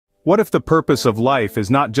What if the purpose of life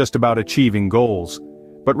is not just about achieving goals,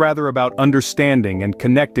 but rather about understanding and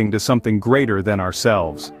connecting to something greater than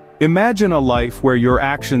ourselves? Imagine a life where your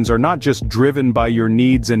actions are not just driven by your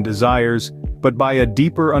needs and desires, but by a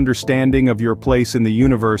deeper understanding of your place in the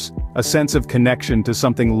universe, a sense of connection to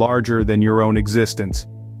something larger than your own existence.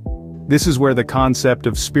 This is where the concept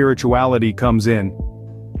of spirituality comes in.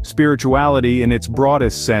 Spirituality, in its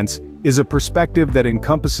broadest sense, is a perspective that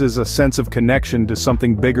encompasses a sense of connection to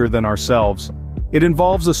something bigger than ourselves. It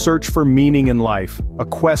involves a search for meaning in life, a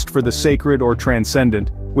quest for the sacred or transcendent,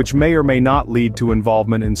 which may or may not lead to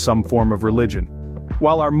involvement in some form of religion.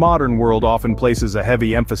 While our modern world often places a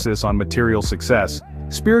heavy emphasis on material success,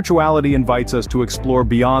 spirituality invites us to explore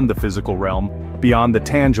beyond the physical realm, beyond the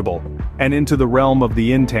tangible, and into the realm of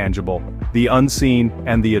the intangible, the unseen,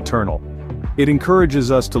 and the eternal. It encourages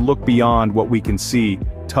us to look beyond what we can see,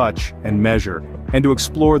 touch, and measure, and to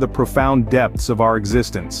explore the profound depths of our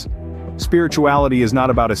existence. Spirituality is not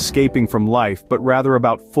about escaping from life, but rather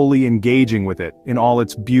about fully engaging with it in all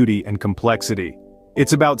its beauty and complexity.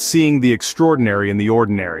 It's about seeing the extraordinary in the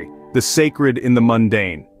ordinary, the sacred in the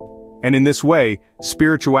mundane. And in this way,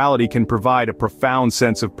 spirituality can provide a profound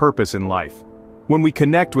sense of purpose in life. When we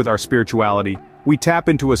connect with our spirituality, we tap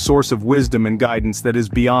into a source of wisdom and guidance that is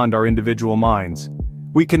beyond our individual minds.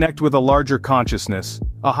 We connect with a larger consciousness,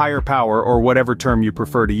 a higher power, or whatever term you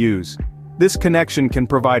prefer to use. This connection can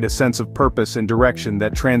provide a sense of purpose and direction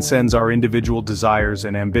that transcends our individual desires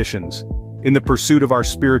and ambitions. In the pursuit of our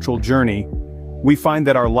spiritual journey, we find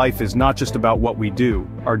that our life is not just about what we do,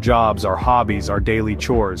 our jobs, our hobbies, our daily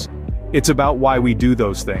chores. It's about why we do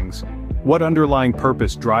those things. What underlying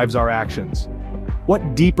purpose drives our actions?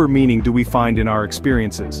 What deeper meaning do we find in our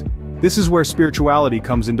experiences? This is where spirituality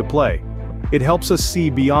comes into play. It helps us see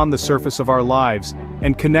beyond the surface of our lives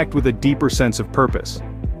and connect with a deeper sense of purpose.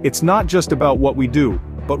 It's not just about what we do,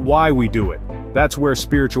 but why we do it. That's where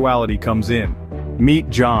spirituality comes in. Meet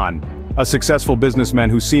John, a successful businessman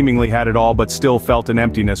who seemingly had it all but still felt an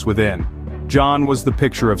emptiness within. John was the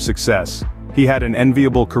picture of success. He had an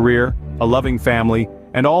enviable career, a loving family,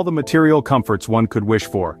 and all the material comforts one could wish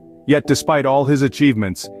for. Yet despite all his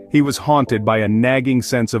achievements, he was haunted by a nagging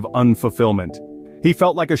sense of unfulfillment. He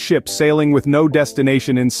felt like a ship sailing with no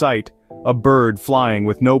destination in sight, a bird flying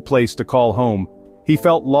with no place to call home. He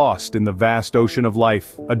felt lost in the vast ocean of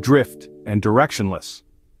life, adrift and directionless.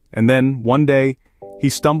 And then, one day, he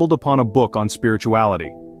stumbled upon a book on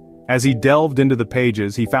spirituality. As he delved into the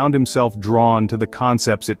pages, he found himself drawn to the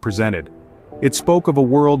concepts it presented. It spoke of a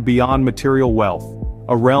world beyond material wealth,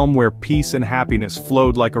 a realm where peace and happiness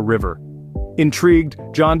flowed like a river. Intrigued,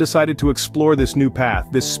 John decided to explore this new path,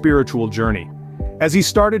 this spiritual journey. As he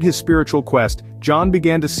started his spiritual quest, John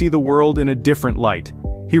began to see the world in a different light.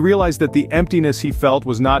 He realized that the emptiness he felt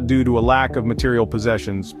was not due to a lack of material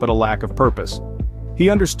possessions, but a lack of purpose.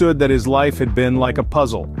 He understood that his life had been like a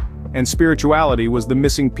puzzle, and spirituality was the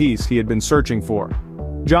missing piece he had been searching for.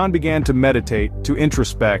 John began to meditate, to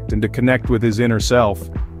introspect, and to connect with his inner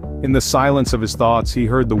self. In the silence of his thoughts, he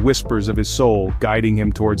heard the whispers of his soul guiding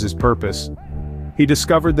him towards his purpose. He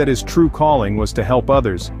discovered that his true calling was to help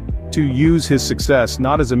others, to use his success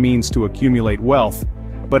not as a means to accumulate wealth,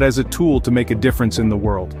 but as a tool to make a difference in the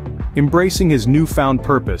world. Embracing his newfound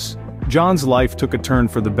purpose, John's life took a turn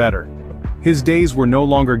for the better. His days were no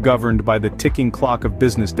longer governed by the ticking clock of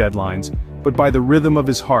business deadlines, but by the rhythm of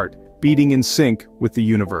his heart, beating in sync with the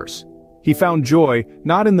universe. He found joy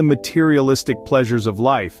not in the materialistic pleasures of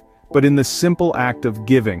life, but in the simple act of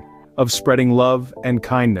giving, of spreading love and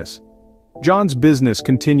kindness. John's business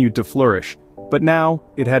continued to flourish, but now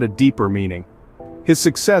it had a deeper meaning. His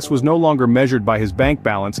success was no longer measured by his bank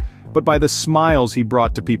balance, but by the smiles he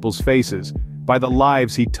brought to people's faces, by the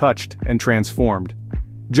lives he touched and transformed.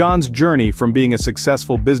 John's journey from being a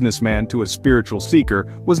successful businessman to a spiritual seeker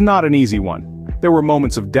was not an easy one. There were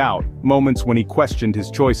moments of doubt, moments when he questioned his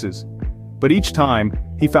choices. But each time,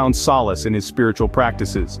 he found solace in his spiritual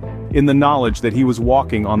practices, in the knowledge that he was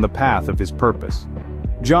walking on the path of his purpose.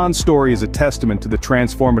 John's story is a testament to the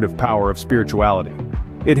transformative power of spirituality.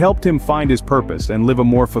 It helped him find his purpose and live a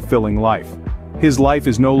more fulfilling life. His life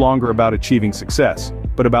is no longer about achieving success,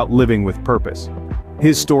 but about living with purpose.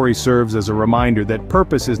 His story serves as a reminder that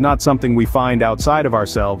purpose is not something we find outside of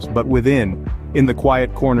ourselves, but within, in the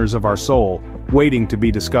quiet corners of our soul, waiting to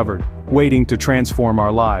be discovered, waiting to transform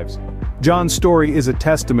our lives. John's story is a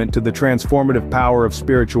testament to the transformative power of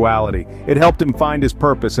spirituality. It helped him find his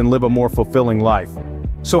purpose and live a more fulfilling life.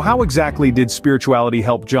 So how exactly did spirituality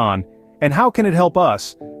help John, and how can it help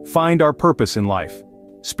us find our purpose in life?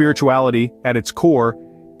 Spirituality, at its core,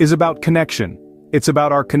 is about connection. It's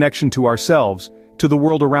about our connection to ourselves, to the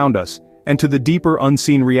world around us, and to the deeper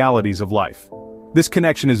unseen realities of life. This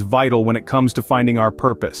connection is vital when it comes to finding our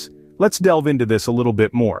purpose. Let's delve into this a little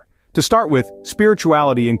bit more. To start with,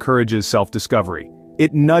 spirituality encourages self-discovery.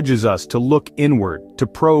 It nudges us to look inward, to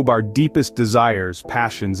probe our deepest desires,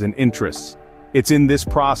 passions, and interests. It's in this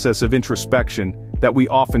process of introspection that we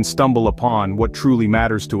often stumble upon what truly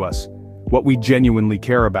matters to us, what we genuinely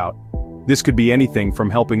care about. This could be anything from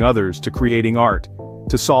helping others to creating art,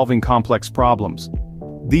 to solving complex problems.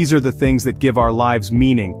 These are the things that give our lives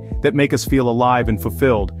meaning, that make us feel alive and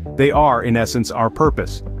fulfilled. They are, in essence, our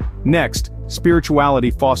purpose. Next,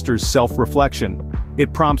 spirituality fosters self-reflection.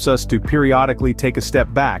 It prompts us to periodically take a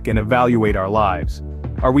step back and evaluate our lives.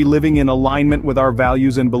 Are we living in alignment with our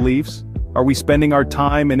values and beliefs? Are we spending our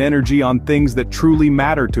time and energy on things that truly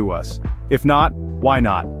matter to us? If not, why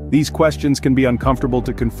not? These questions can be uncomfortable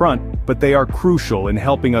to confront, but they are crucial in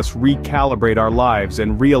helping us recalibrate our lives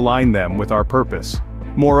and realign them with our purpose.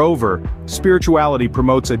 Moreover, spirituality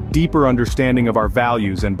promotes a deeper understanding of our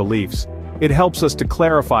values and beliefs. It helps us to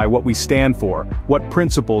clarify what we stand for, what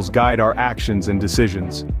principles guide our actions and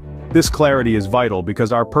decisions. This clarity is vital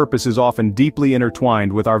because our purpose is often deeply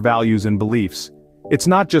intertwined with our values and beliefs. It's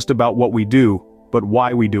not just about what we do, but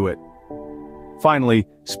why we do it. Finally,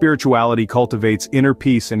 spirituality cultivates inner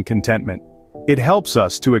peace and contentment. It helps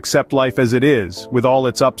us to accept life as it is, with all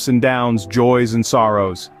its ups and downs, joys and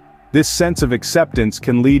sorrows. This sense of acceptance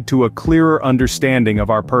can lead to a clearer understanding of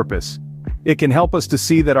our purpose. It can help us to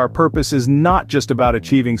see that our purpose is not just about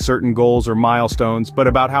achieving certain goals or milestones, but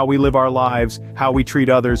about how we live our lives, how we treat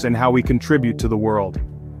others, and how we contribute to the world.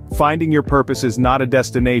 Finding your purpose is not a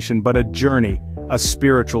destination, but a journey, a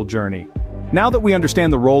spiritual journey. Now that we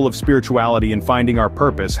understand the role of spirituality in finding our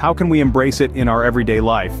purpose, how can we embrace it in our everyday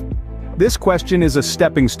life? This question is a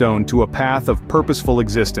stepping stone to a path of purposeful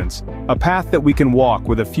existence, a path that we can walk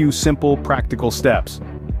with a few simple, practical steps.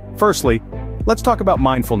 Firstly, let's talk about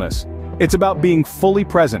mindfulness. It's about being fully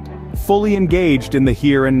present, fully engaged in the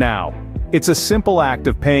here and now. It's a simple act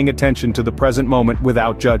of paying attention to the present moment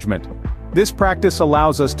without judgment. This practice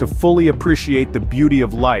allows us to fully appreciate the beauty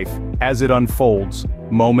of life as it unfolds,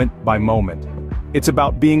 moment by moment. It's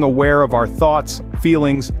about being aware of our thoughts,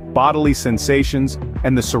 feelings, bodily sensations,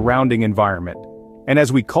 and the surrounding environment. And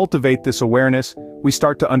as we cultivate this awareness, we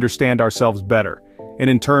start to understand ourselves better, and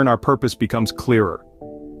in turn our purpose becomes clearer.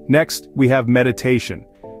 Next, we have meditation.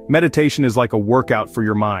 Meditation is like a workout for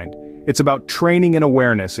your mind. It's about training in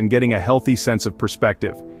awareness and getting a healthy sense of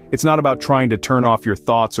perspective. It's not about trying to turn off your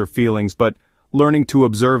thoughts or feelings, but learning to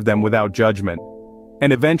observe them without judgment.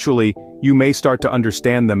 And eventually, you may start to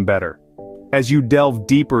understand them better. As you delve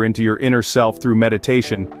deeper into your inner self through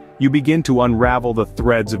meditation, you begin to unravel the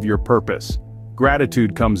threads of your purpose.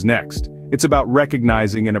 Gratitude comes next. It's about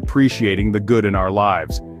recognizing and appreciating the good in our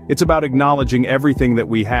lives. It's about acknowledging everything that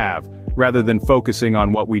we have, rather than focusing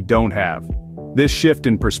on what we don't have. This shift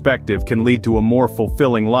in perspective can lead to a more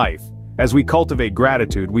fulfilling life. As we cultivate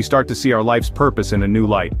gratitude, we start to see our life's purpose in a new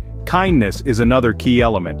light. Kindness is another key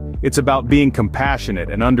element. It's about being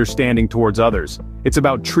compassionate and understanding towards others. It's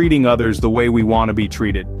about treating others the way we want to be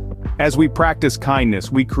treated. As we practice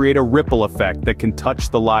kindness, we create a ripple effect that can touch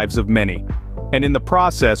the lives of many. And in the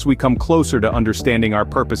process, we come closer to understanding our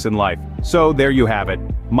purpose in life. So there you have it.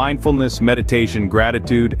 Mindfulness, meditation,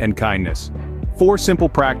 gratitude, and kindness. 4 simple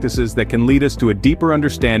practices that can lead us to a deeper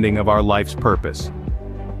understanding of our life's purpose.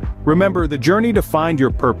 Remember, the journey to find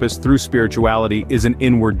your purpose through spirituality is an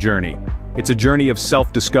inward journey. It's a journey of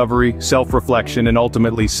self-discovery, self-reflection, and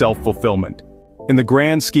ultimately self-fulfillment. In the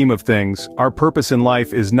grand scheme of things, our purpose in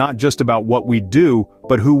life is not just about what we do,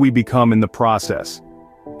 but who we become in the process.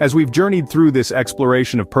 As we've journeyed through this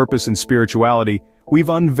exploration of purpose and spirituality, we've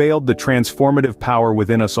unveiled the transformative power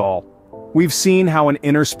within us all. We've seen how an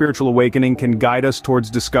inner spiritual awakening can guide us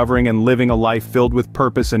towards discovering and living a life filled with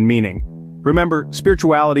purpose and meaning. Remember,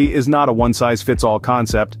 spirituality is not a one-size-fits-all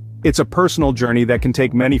concept. It's a personal journey that can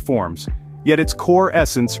take many forms. Yet its core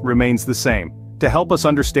essence remains the same: to help us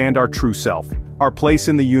understand our true self, our place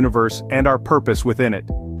in the universe, and our purpose within it.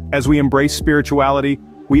 As we embrace spirituality,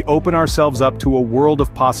 we open ourselves up to a world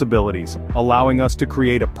of possibilities, allowing us to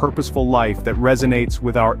create a purposeful life that resonates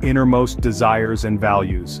with our innermost desires and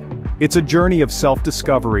values. It's a journey of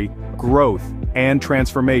self-discovery, growth, and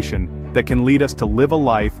transformation that can lead us to live a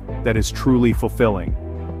life that is truly fulfilling.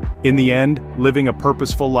 In the end, living a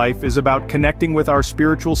purposeful life is about connecting with our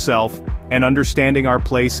spiritual self and understanding our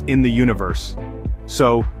place in the universe.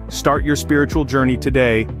 So, start your spiritual journey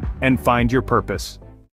today and find your purpose.